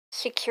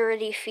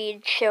security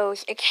feed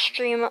shows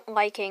extreme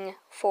liking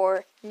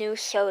for new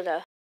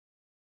soda.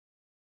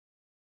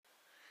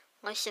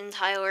 Listen,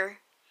 Tyler.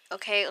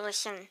 Okay,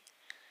 listen.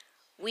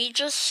 We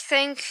just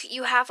think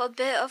you have a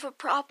bit of a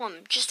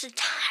problem. Just a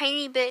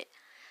tiny bit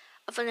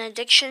of an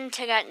addiction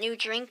to that new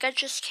drink that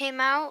just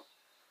came out.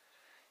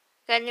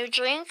 That new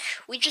drink,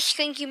 we just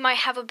think you might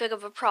have a bit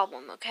of a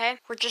problem, okay?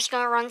 We're just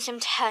gonna run some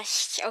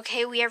tests,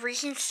 okay? We have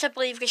reasons to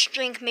believe this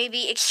drink may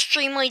be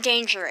extremely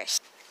dangerous.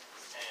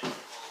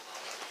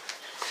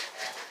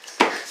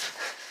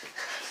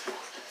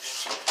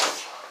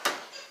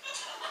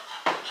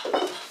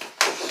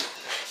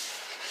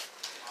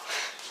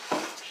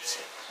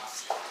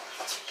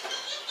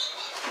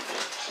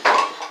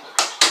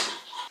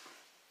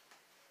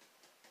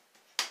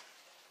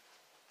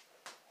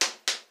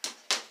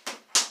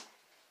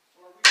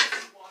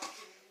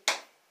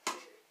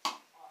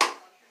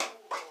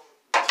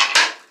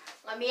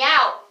 Let me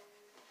out!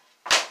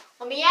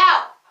 Let me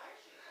out!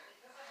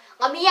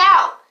 Let me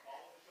out!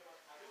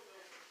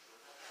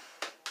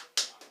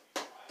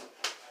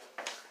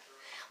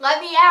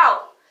 Let me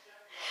out!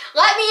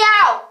 Let me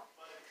out!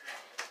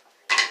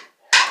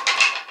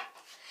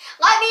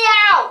 Let me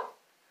out!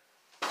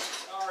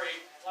 Sorry,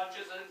 lunch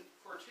isn't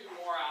for 2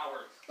 more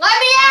hours. Let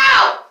me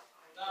out!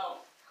 No.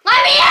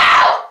 Let me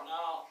out!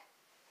 No.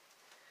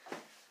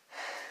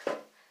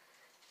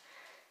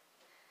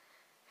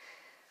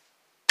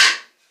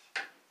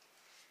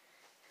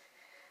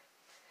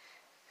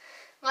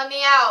 Let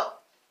me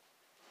out!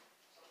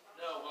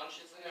 No,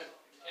 lunch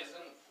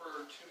isn't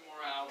for 2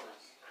 more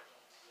hours.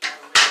 Sorry,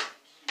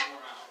 2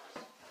 more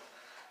hours.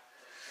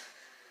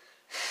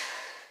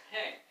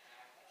 Hey.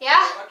 Yeah?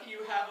 You're lucky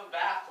you have a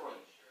bathroom.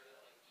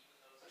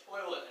 A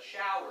toilet, a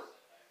shower.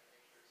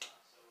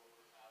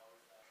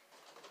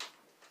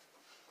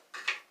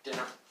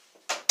 Dinner.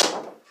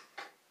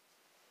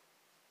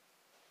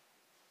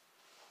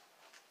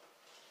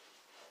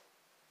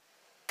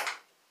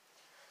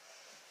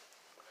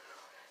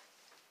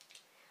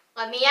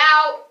 Let me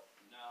out!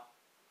 No.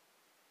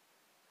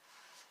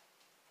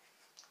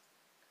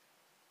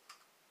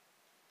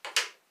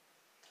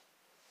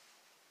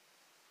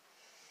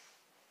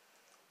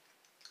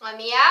 Let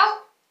me out?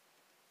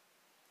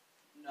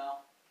 No.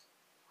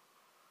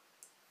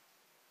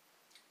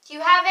 Do you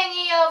have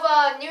any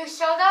of new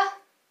soda?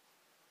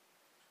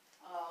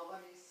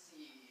 Let me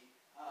see.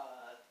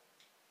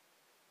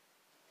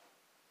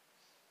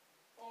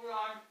 Hold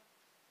on.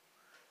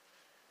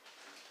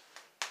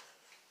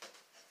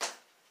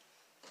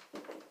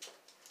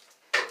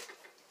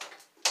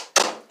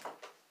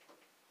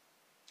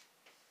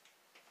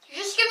 Did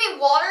you just give me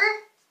water?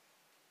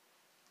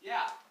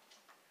 Yeah.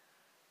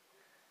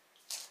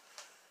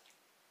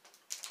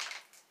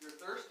 You're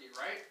thirsty,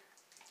 right?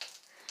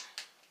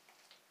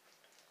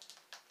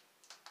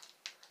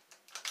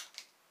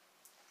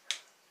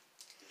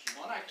 If you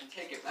want, I can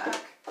take it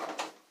back.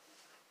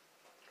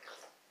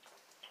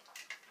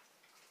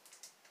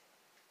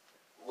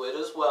 Would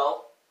as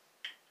well.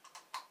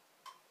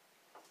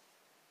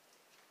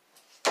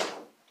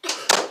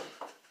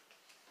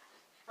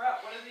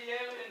 Crap, one of the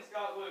aliens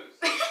got loose.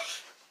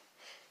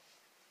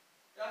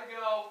 Gotta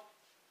go.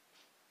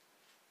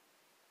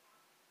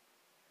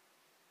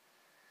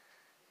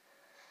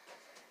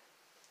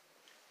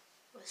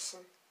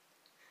 Listen,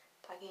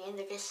 by the end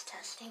of this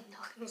testing,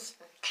 nothing's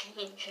gonna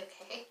change,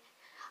 okay?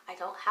 I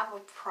don't have a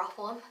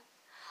problem,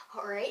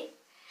 alright?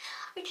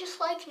 I just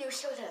like new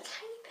soda a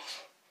tiny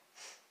bit.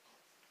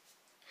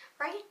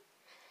 Right?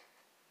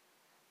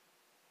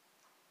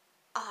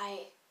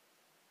 I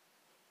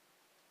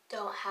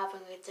don't have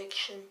an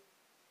addiction.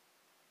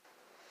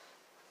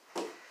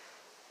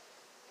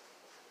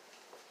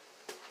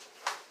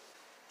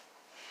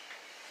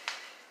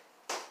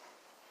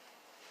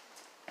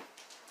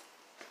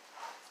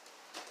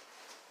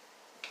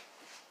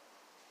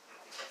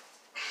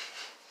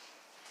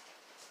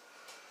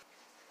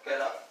 Get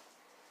up.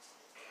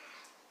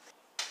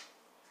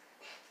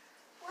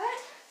 What?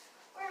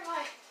 Where am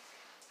I?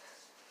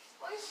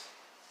 What is...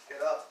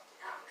 Get up.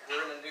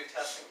 We're in a new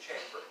testing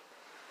chamber.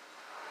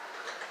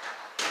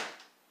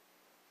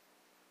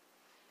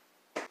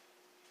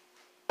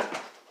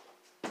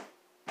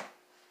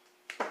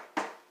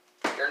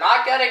 You're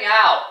not getting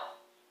out.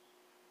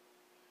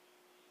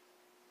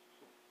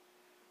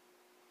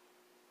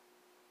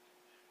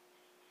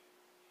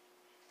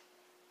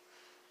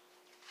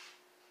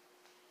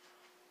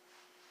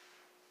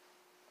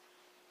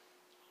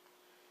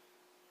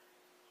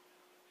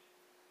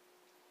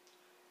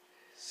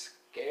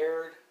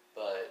 Scared,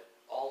 but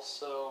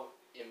also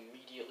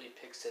immediately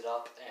picks it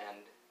up and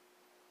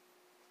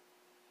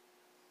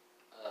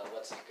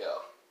lets it go.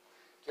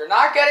 You're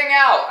not getting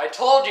out, I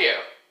told you.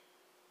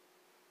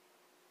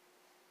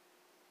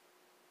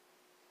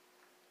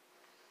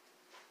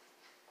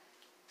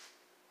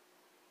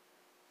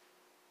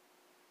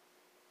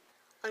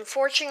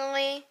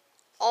 Unfortunately,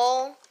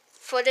 all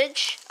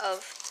footage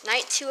of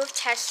night 2 of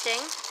testing.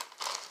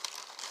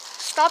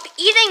 Stop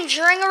eating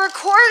during a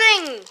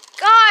recording!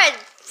 God,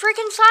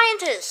 freaking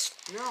scientist!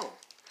 No.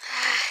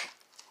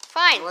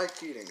 Fine. I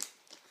like eating.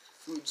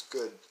 Food's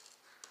good.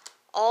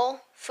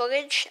 All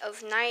footage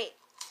of night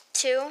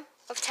 2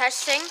 of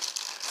testing.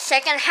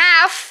 Second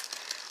half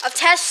of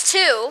test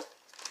 2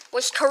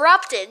 was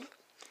corrupted.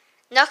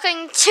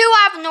 Nothing too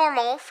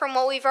abnormal from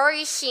what we've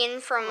already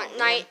seen from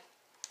night.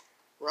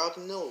 We're out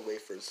in vanilla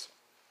wafers.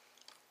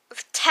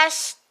 Of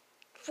test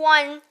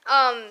 1.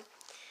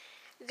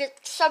 The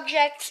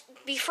subject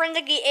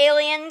befriended the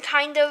alien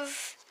kind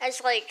of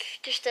as like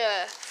just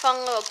a fun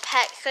little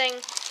pet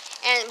thing,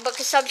 but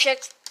the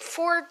subject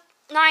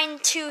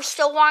 492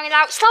 still wanted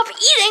out. Stop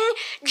eating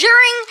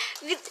during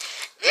the.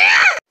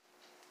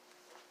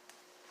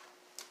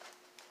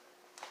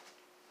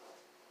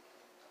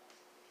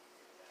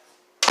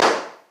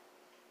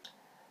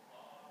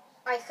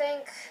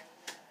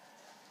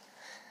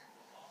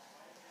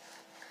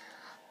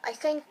 I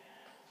think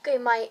they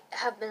might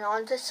have been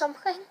onto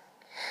something.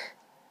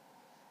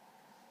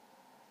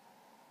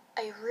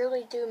 I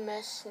really do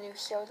miss new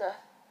soda.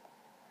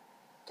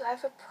 Do I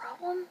have a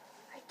problem?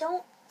 I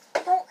don't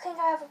think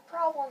I have a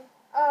problem.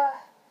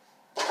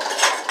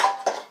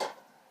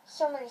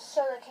 So many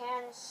soda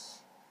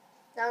cans.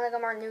 None of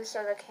them are new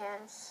soda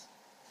cans.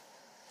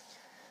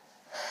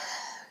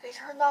 They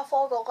turned off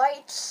all the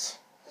lights.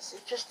 This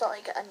is just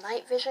like a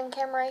night vision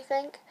camera, I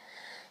think.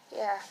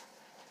 Yeah.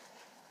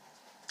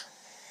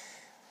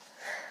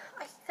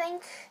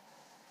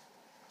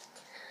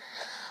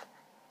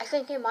 I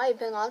think they might have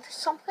been onto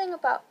something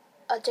about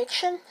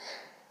addiction.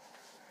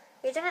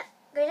 They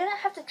didn't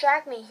have to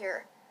drag me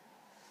here.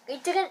 They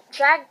didn't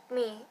drag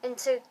me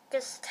into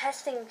this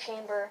testing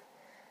chamber,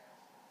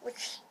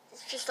 which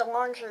is just a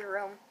laundry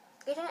room.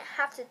 They didn't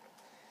have to.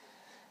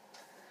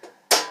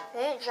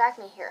 They didn't drag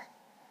me here.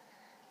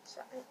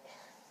 So,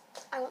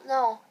 I don't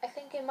know. I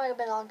think they might have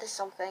been onto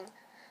something.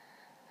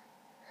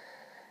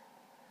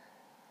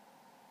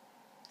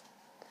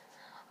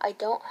 I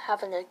don't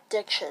have an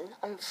addiction.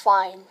 I'm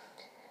fine.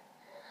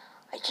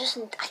 I just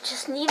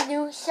need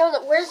new soda.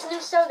 Where's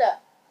new soda?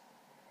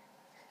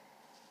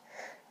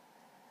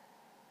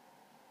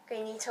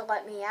 They need to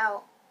let me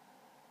out.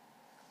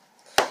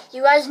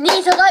 You guys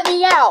need to let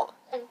me out.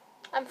 And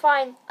I'm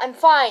fine. I'm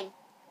fine.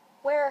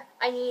 Where?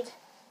 I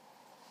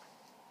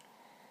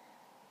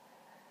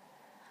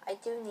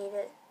do need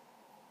it.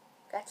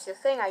 That's the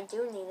thing. I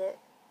do need it.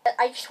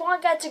 I just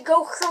want that to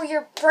go through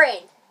your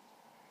brain.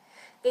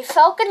 They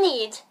felt the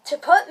need to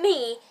put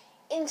me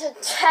into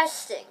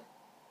testing.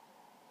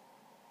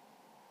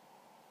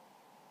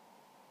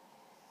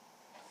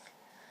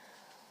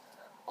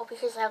 Oh,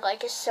 because I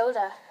like a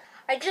soda.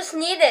 I just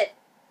need it.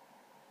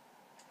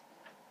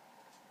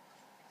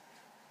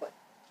 What?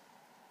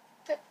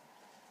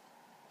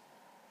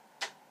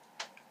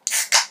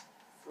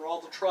 For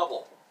all the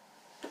trouble,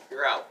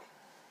 you're out.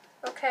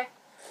 Okay.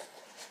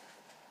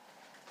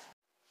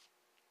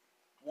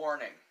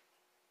 Warning.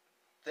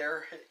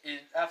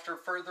 After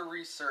further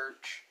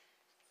research,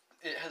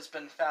 it has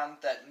been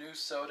found that new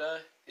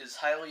soda is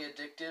highly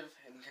addictive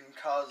and can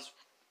cause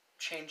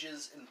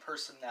changes in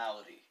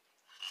personality.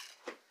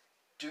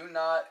 Do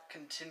not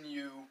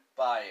continue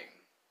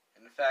buying.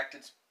 In fact,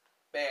 it's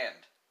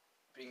banned,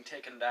 being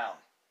taken down.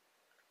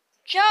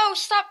 Joe,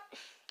 stop.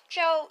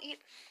 Joe,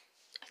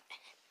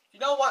 You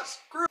know what?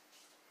 Screw.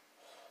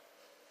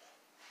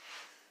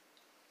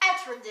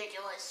 That's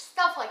ridiculous.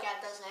 Stuff like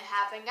that doesn't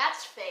happen.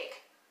 That's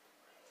fake.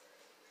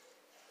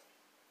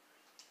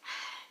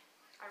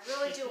 I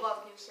really do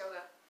love new soda.